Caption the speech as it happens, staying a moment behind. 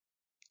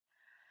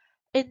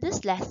In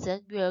this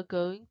lesson, we are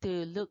going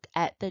to look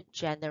at the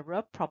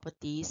general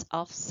properties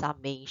of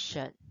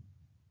summation.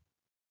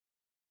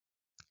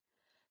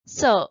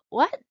 So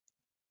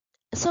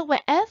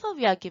whenever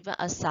we are given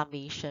a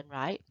summation,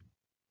 right?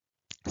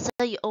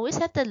 So you always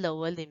have the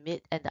lower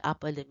limit and the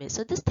upper limit.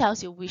 So this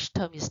tells you which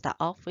term you start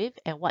off with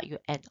and what you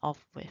end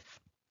off with.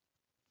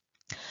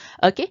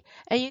 Okay,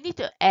 and you need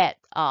to add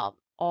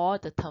all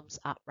the terms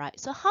up, right?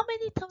 So how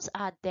many terms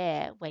are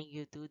there when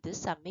you do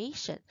this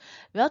summation?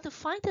 Well, to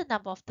find the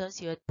number of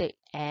terms, you will take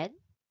n,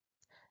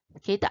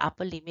 okay, the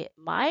upper limit,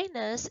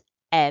 minus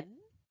m,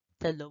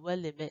 the lower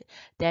limit,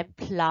 then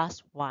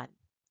plus 1.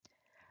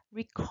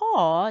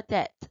 Recall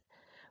that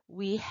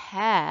we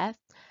have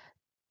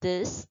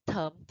this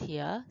term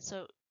here.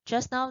 So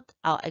just now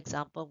our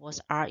example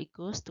was r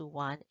equals to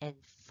 1 and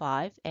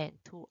 5 and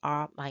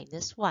 2r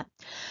minus 1.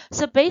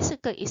 So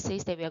basically it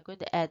says that we are going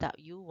to add up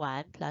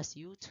u1 plus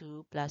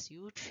u2 plus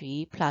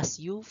u3 plus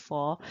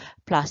u4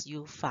 plus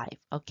u5.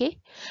 Okay,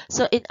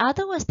 so in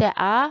other words, there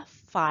are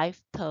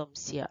 5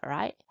 terms here,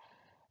 right?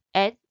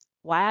 And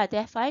why are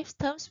there 5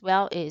 terms?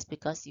 Well, it is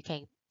because you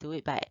can do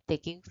it by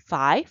taking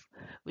 5,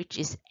 which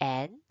is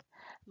n,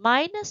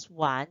 minus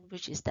 1,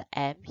 which is the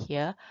m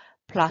here,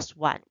 plus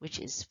 1, which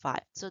is 5.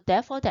 So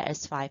therefore, there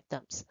is 5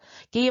 terms.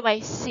 Okay, you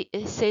might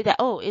say that,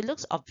 oh, it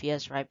looks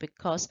obvious, right?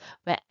 Because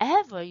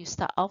whenever you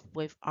start off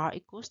with r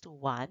equals to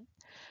 1,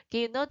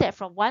 okay, you know that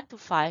from 1 to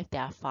 5,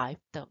 there are 5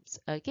 terms,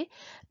 okay?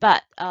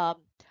 But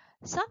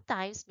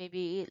sometimes,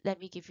 maybe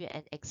let me give you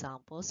an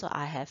example. So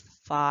I have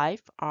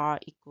 5r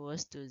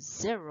equals to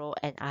 0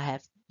 and I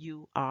have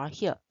ur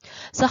here.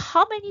 So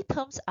how many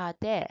terms are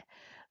there?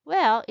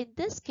 Well, in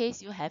this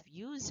case, you have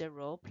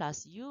u0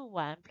 plus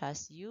u1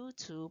 plus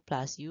u2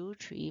 plus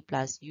u3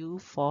 plus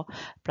u4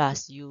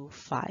 plus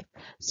u5.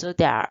 So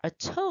there are a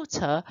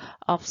total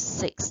of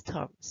 6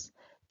 terms.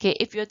 Okay,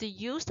 if you were to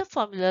use the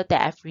formula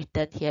that I've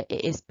written here,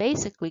 it is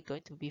basically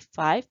going to be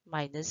 5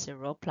 minus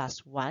 0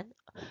 plus 1,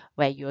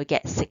 where you will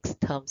get 6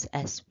 terms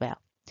as well.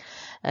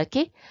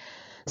 Okay,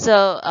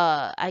 so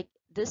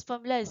this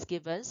formula is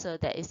given so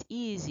that it's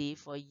easy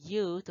for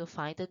you to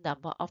find the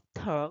number of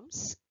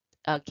terms,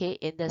 okay,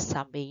 in the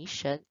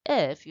summation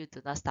if you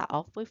do not start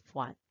off with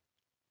 1.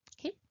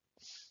 Okay,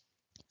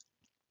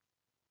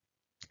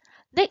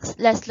 next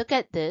let's look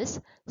at this.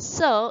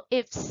 So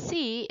if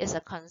c is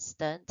a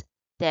constant,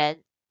 then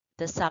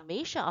the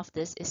summation of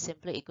this is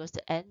simply equals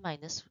to n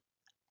minus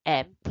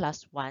m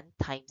plus 1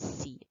 times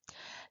c.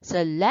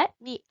 So let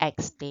me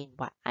explain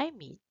what I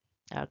mean.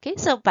 Okay,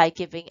 so by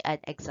giving an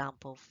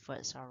example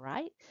first, all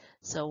right?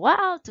 So what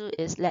I'll do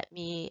is let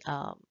me,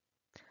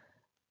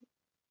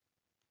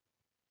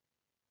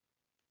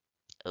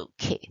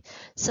 okay,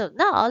 so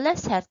now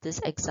let's have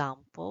this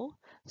example.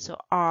 So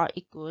r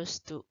equals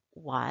to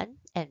 1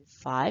 and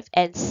 5,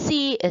 and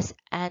c is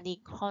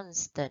any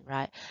constant,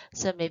 right?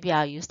 So maybe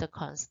I'll use the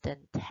constant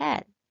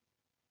 10.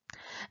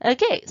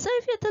 Okay, so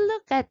if you have to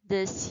look at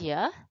this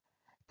here,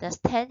 does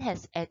 10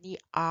 has any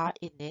r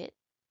in it?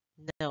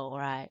 No,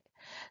 right?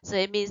 So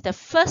it means the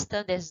first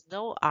term there's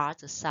no r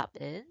to sub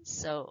in.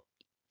 So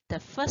the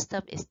first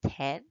term is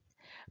 10.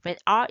 When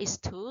r is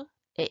 2,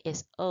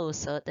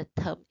 the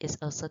term is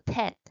also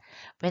 10.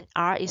 When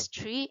r is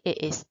 3,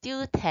 it is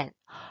still 10.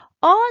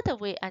 All the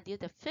way until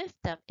the fifth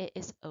term, it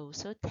is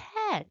also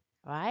 10,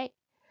 right?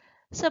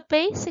 So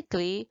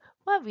basically,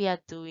 what we are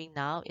doing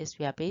now is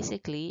we are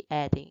basically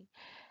adding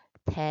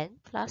 10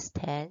 plus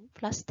 10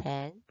 plus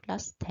 10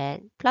 plus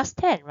 10 plus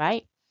 10,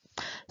 right?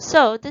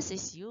 So this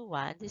is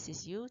U1, this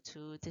is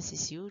U2, this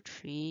is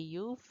U3,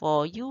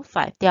 U4,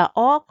 U5. They are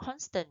all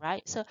constant,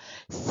 right? So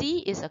C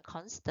is a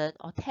constant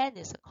or 10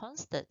 is a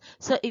constant.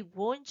 So it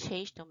won't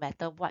change no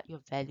matter what your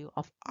value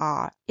of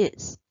R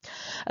is.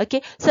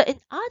 Okay, so in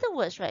other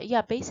words, right, you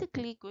are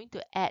basically going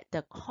to add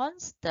the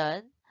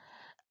constant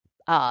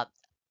uh,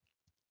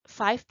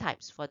 5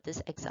 times for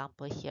this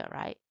example here,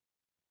 right?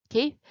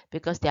 Okay,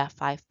 because there are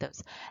 5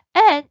 terms.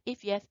 And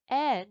if you have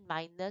n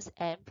minus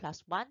m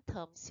plus 1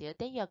 terms here,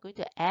 then you are going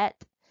to add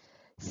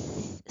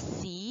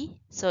c.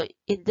 So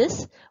in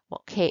this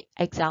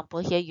example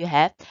here, you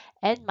have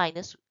n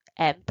minus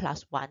m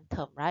plus 1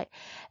 term, right?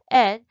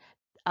 And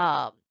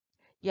um,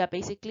 you are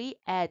basically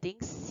adding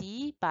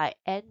c by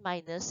n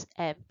minus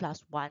m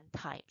plus 1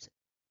 times.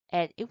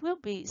 And it will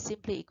be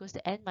simply equals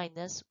to n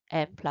minus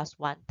m plus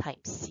 1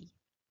 times c.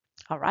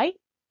 All right?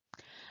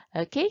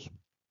 Okay.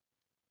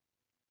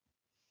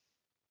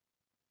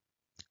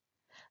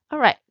 All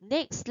right,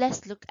 next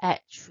let's look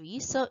at 3.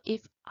 So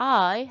if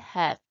I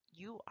have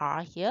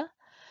UR here,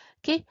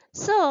 okay,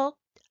 so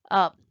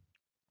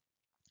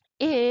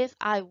if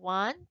I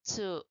want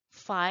to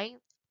find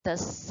the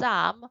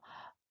sum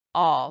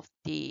of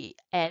the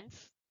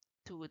nth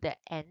to the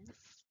nth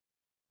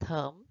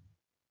term,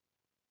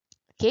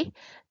 okay,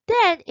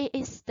 then it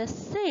is the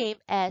same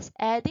as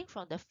adding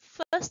from the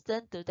first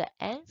term to the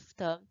nth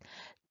term.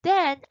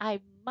 Then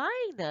I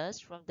minus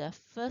from the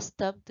first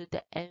term to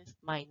the nth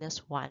minus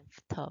 1th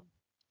term.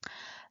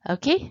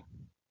 Okay,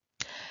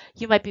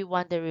 you might be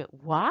wondering,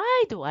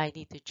 why do I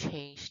need to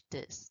change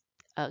this?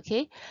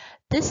 Okay,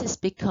 this is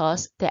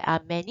because there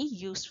are many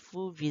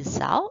useful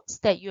results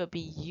that you'll be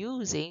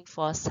using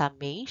for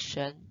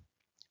summation,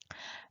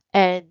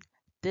 and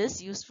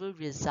these useful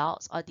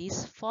results or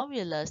these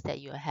formulas that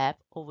you have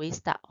always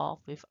start off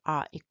with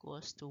r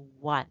equals to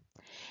 1,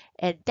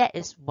 and that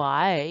is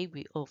why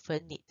we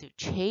often need to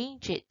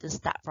change it to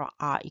start from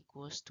r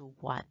equals to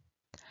 1.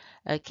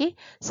 Okay,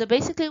 so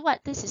basically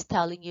what this is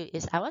telling you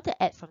is I want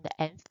to add from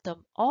the nth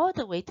term all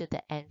the way to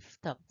the nth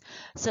term.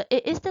 So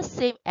it is the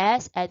same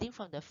as adding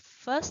from the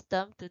first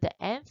term to the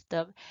nth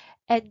term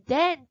and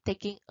then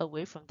taking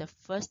away from the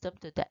first term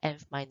to the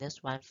nth minus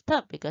 1th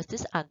term, because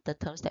these are the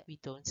terms that we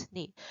don't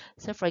need.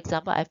 So for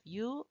example, if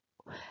you,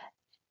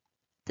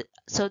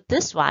 so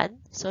this one,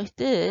 so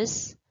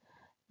this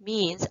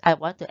means I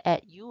want to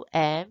add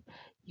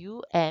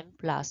um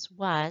plus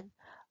 1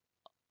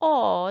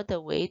 all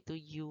the way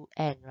to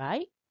un,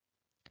 right?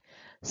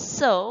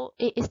 So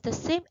it is the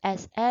same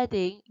as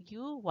adding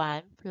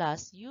u1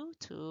 plus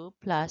u2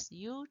 plus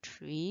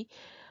u3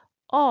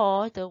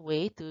 all the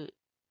way to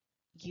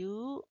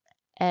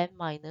un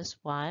minus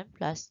 1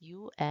 plus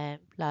un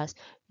plus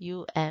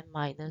un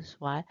minus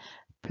 1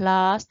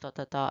 plus dot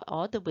dot dot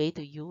all the way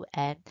to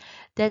un.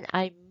 Then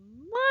I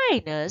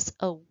minus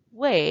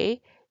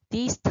away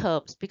these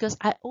terms because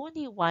I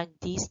only want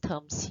these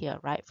terms here,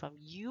 right? From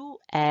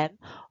un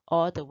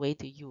all the way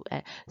to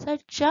un. So I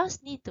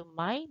just need to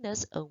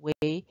minus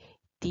away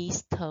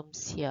these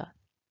terms here.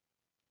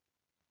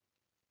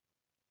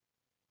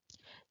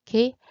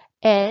 Okay,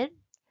 and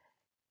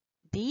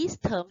these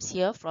terms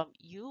here from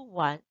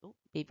u1,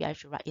 maybe I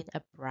should write in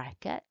a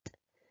bracket.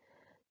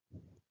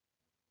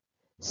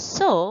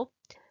 So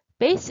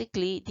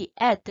basically the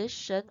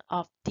addition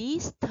of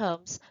these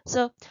terms,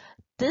 so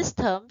these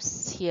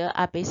terms here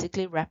are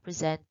basically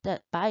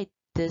represented by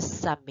this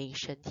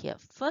summation here.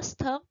 First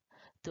term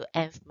to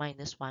nth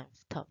minus 1th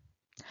term.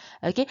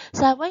 Okay,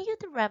 so I want you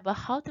to remember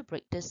how to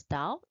break this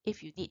down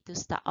if you need to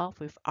start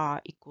off with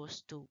r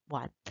equals to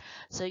 1.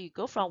 So you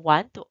go from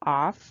 1 to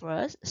r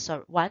first,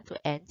 so 1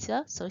 to n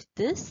here. So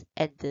this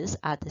and this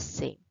are the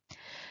same.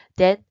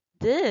 Then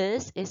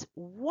this is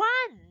 1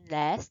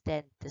 less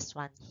than this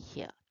one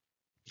here.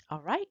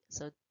 All right,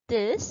 so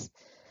this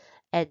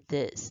and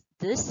this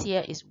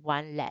here is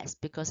 1 less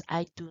because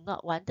I do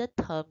not want the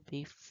term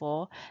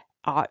before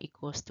r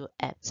equals to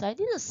n. So I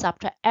need to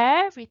subtract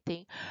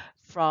everything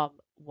from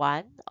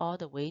 1 all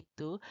the way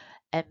to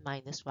n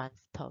minus 1th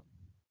term.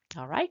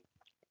 All right.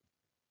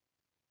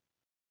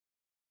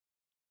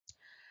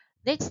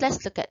 Next,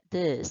 let's look at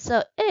this.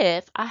 So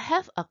if I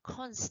have a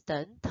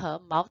constant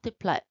term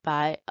multiplied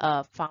by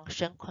a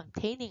function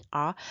containing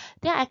r,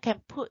 then I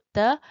can put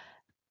the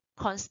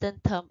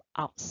constant term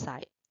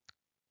outside,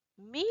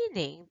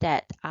 meaning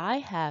that I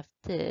have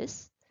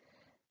this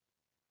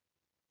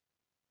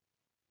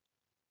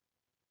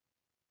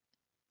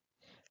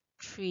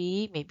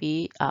 3,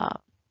 maybe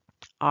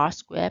r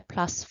squared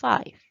plus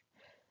 5,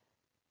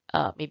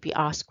 maybe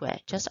r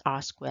squared, just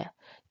r squared.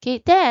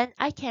 Okay, then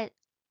I can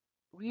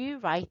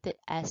rewrite it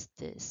as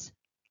this.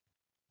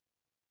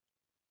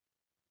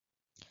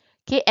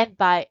 Okay, and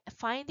by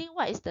finding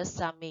what is the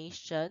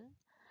summation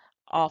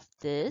of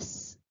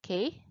this,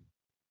 okay,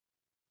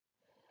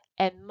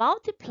 and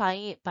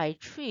multiplying it by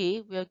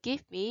 3 will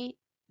give me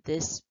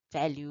this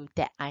value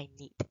that I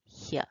need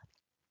here.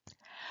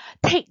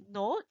 Take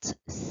note,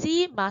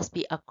 C must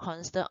be a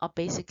constant, or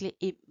basically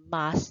it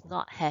must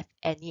not have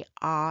any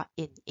R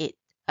in it,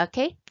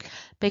 okay?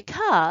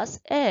 Because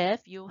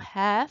if you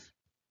have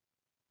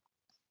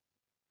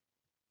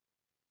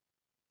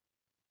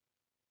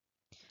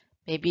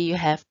maybe you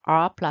have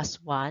R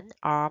plus 1,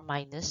 R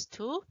minus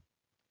 2,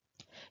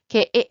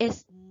 okay, it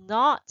is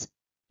not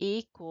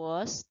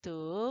equals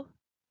to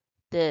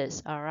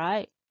this, all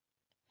right?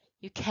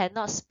 You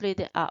cannot split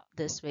it up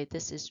this way.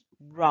 This is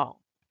wrong.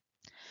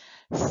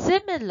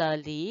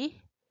 Similarly,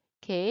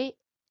 okay,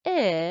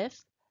 if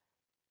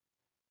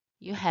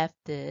you have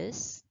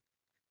this,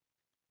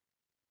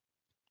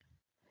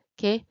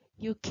 okay,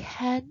 you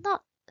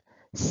cannot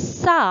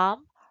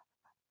sum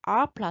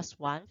r plus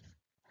 1.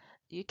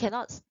 You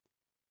cannot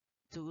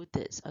do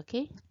this,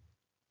 okay?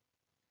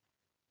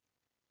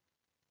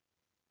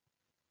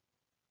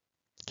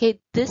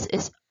 Okay, this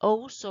is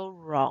also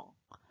wrong.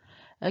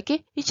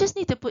 Okay, you just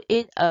need to put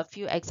in a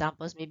few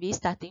examples, maybe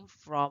starting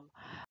from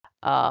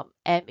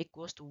m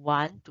equals to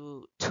 1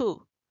 to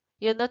 2.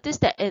 You'll notice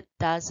that it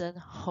doesn't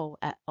hold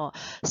at all.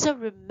 So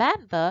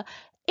remember,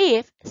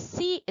 if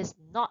C is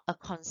not a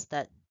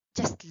constant,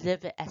 just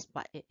leave it as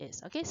what it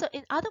is. Okay, so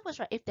in other words,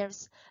 right, if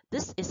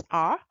this is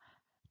R,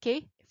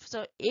 okay,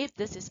 so if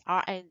this is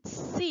R and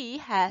C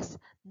has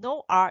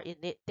no R in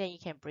it, then you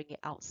can bring it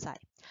outside.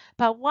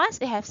 But once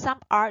it has some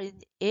R in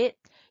it,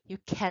 you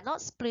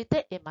cannot split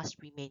it, it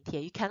must remain here.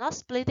 You cannot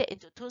split it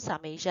into two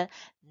summation,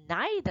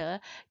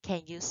 neither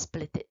can you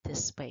split it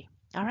this way.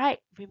 All right,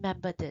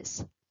 remember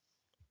this.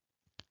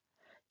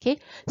 Okay,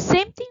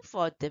 same thing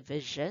for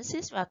division,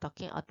 since we are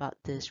talking about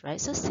this, right?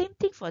 So same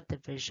thing for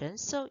division.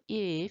 So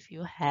if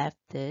you have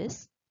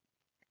this,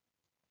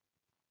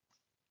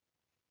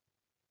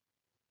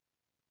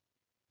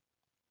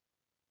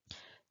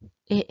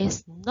 it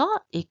is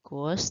not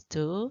equals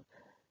to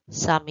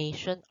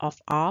summation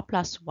of r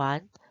plus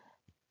 1.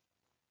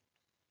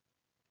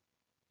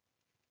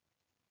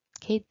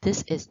 Okay,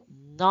 this is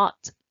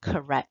not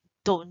correct.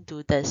 Don't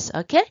do this,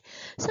 okay?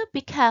 So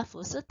be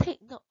careful. So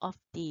take note of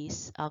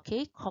these,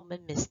 okay,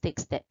 common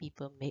mistakes that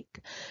people make.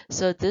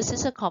 So this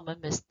is a common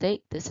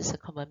mistake. This is a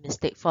common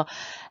mistake for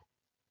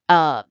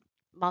uh,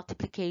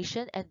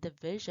 multiplication and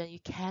division. You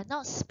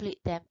cannot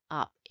split them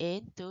up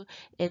into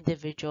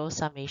individual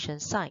summation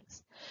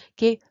signs.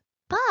 Okay,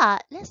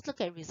 but let's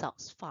look at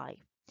results 5.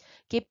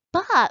 Okay,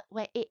 but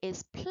when it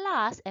is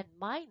plus and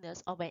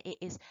minus, or when it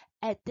is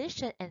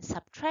addition and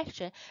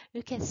subtraction,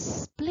 you can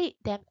split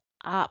them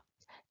up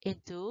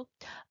into,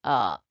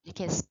 you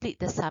can split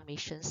the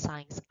summation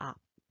signs up.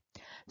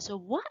 So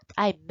what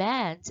I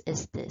meant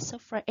is this. So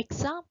for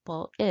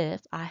example,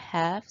 if I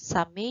have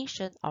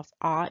summation of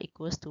r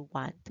equals to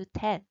 1 to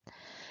 10,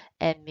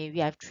 and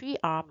maybe I have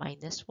 3r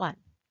minus 1.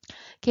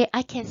 Okay,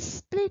 I can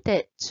split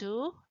it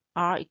to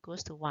r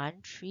equals to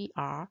 1,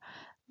 3r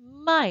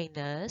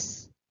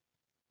minus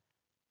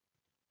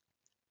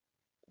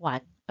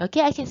 1.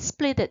 Okay, I can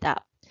split it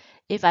up.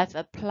 If I have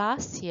a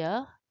plus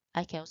here,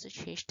 I can also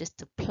change this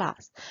to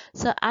plus.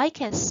 So I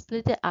can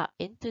split it up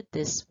into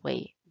this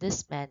way,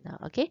 this manner.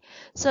 Okay,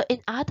 so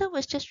in other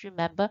words, just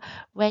remember,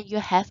 when you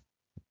have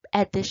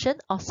addition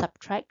or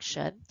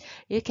subtraction,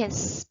 you can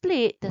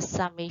split the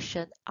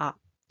summation up.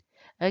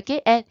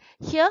 Okay, and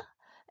here,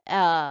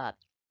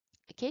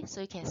 okay,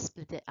 so you can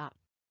split it up.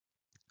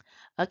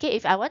 Okay,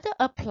 if I want to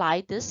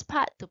apply this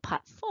part to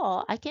part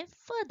 4, I can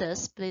further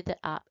split it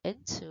up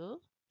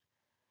into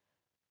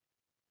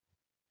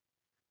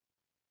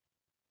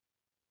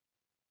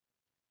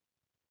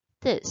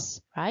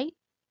this, right?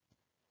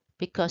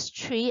 Because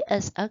 3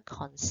 is a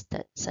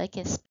constant, so I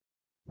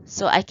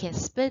can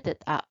split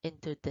it up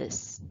into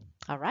this.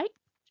 All right.